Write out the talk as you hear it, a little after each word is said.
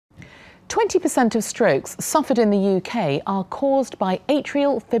20% of strokes suffered in the UK are caused by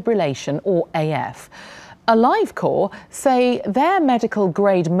atrial fibrillation, or AF. AliveCor say their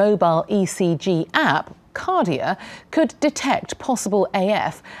medical-grade mobile ECG app, Kardia, could detect possible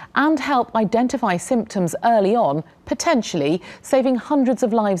AF and help identify symptoms early on, potentially saving hundreds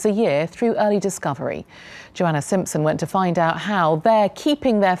of lives a year through early discovery. Joanna Simpson went to find out how they're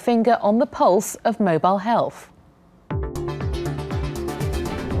keeping their finger on the pulse of mobile health.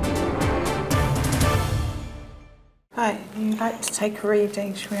 Right, you'd like to take a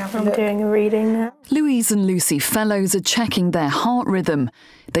reading. Should we have a look? I'm doing a reading now. Louise and Lucy Fellows are checking their heart rhythm.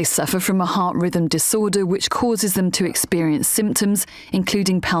 They suffer from a heart rhythm disorder which causes them to experience symptoms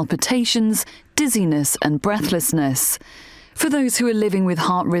including palpitations, dizziness and breathlessness. For those who are living with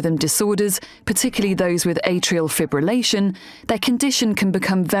heart rhythm disorders, particularly those with atrial fibrillation, their condition can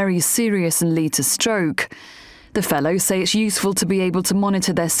become very serious and lead to stroke. The Fellows say it's useful to be able to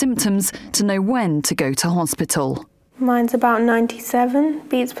monitor their symptoms to know when to go to hospital. Mine's about 97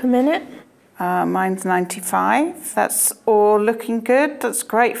 beats per minute. Mine's 95. That's all looking good. That's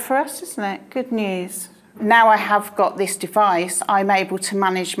great for us, isn't it? Good news. Now I have got this device, I'm able to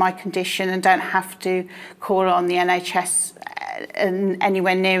manage my condition and don't have to call on the NHS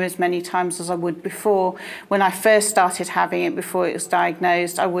anywhere near as many times as I would before. When I first started having it, before it was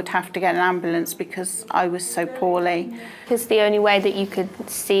diagnosed, I would have to get an ambulance because I was so poorly. Because the only way that you could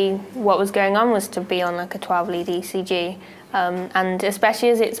see what was going on was to be on like a 12-lead ECG. And especially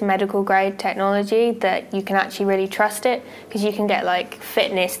as it's medical grade technology, that you can actually really trust it, because you can get like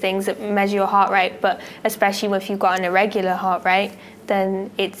fitness things that measure your heart rate, but especially if you've got an irregular heart rate,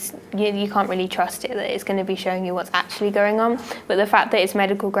 then you can't really trust it, that it's going to be showing you what's actually going on. But the fact that it's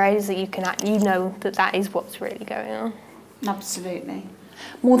medical grade is that you know that that is what's really going on. Absolutely.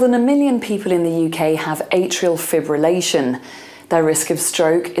 More than 1 million people in the UK have atrial fibrillation. Their risk of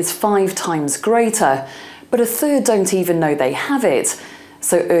stroke is 5 times greater, but a third don't even know they have it.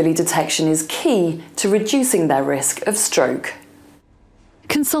 So early detection is key to reducing their risk of stroke.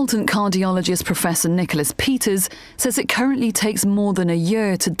 Consultant cardiologist Professor Nicholas Peters says it currently takes more than a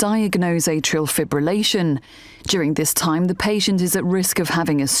year to diagnose atrial fibrillation. During this time, the patient is at risk of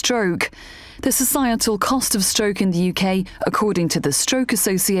having a stroke. The societal cost of stroke in the UK, according to the Stroke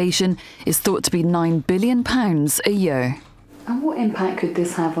Association, is thought to be £9 billion a year. And what impact could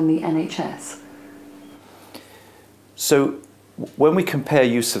this have on the NHS? So when we compare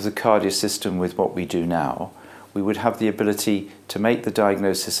use of the Kardia system with what we do now, we would have the ability to make the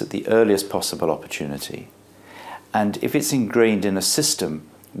diagnosis at the earliest possible opportunity. And if it's ingrained in a system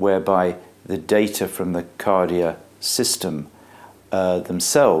whereby the data from the Kardia system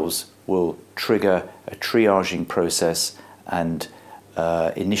themselves will trigger a triaging process and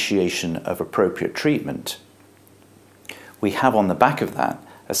initiation of appropriate treatment, we have on the back of that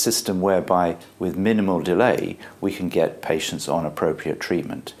a system whereby, with minimal delay, we can get patients on appropriate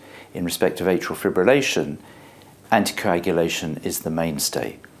treatment. In respect of atrial fibrillation, anticoagulation is the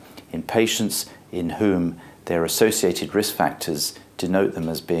mainstay. In patients in whom their associated risk factors denote them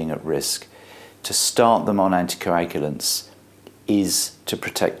as being at risk, to start them on anticoagulants is to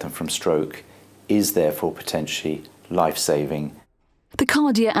protect them from stroke, is therefore potentially life-saving. The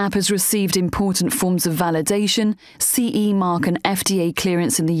Kardia app has received important forms of validation, CE mark and FDA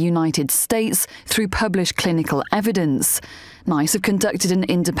clearance in the United States through published clinical evidence. NICE have conducted an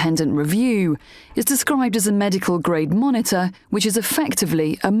independent review. It's described as a medical-grade monitor, which is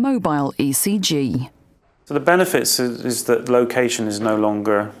effectively a mobile ECG. So the benefits is that location is no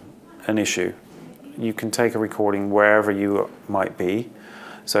longer an issue. You can take a recording wherever you might be.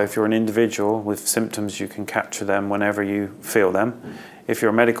 So if you're an individual with symptoms, you can capture them whenever you feel them. If you're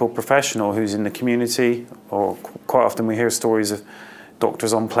a medical professional who's in the community, or quite often we hear stories of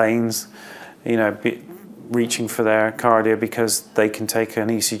doctors on planes, reaching for their Kardia because they can take an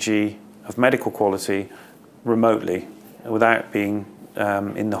ECG of medical quality remotely without being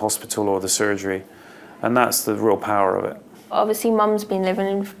in the hospital or the surgery. And that's the real power of it. Obviously, Mum's been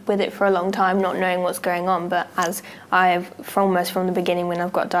living with it for a long time, not knowing what's going on, but as I have, almost from the beginning when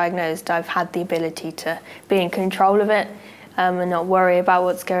I've got diagnosed, I've had the ability to be in control of it and not worry about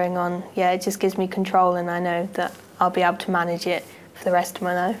what's going on. Yeah, it just gives me control, and I know that I'll be able to manage it for the rest of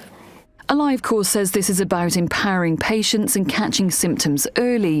my life. AliveCor says this is about empowering patients and catching symptoms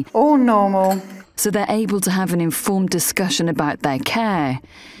early. All normal. So they're able to have an informed discussion about their care.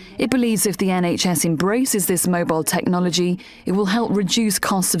 It believes if the NHS embraces this mobile technology, it will help reduce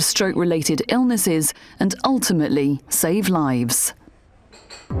costs of stroke-related illnesses and ultimately save lives.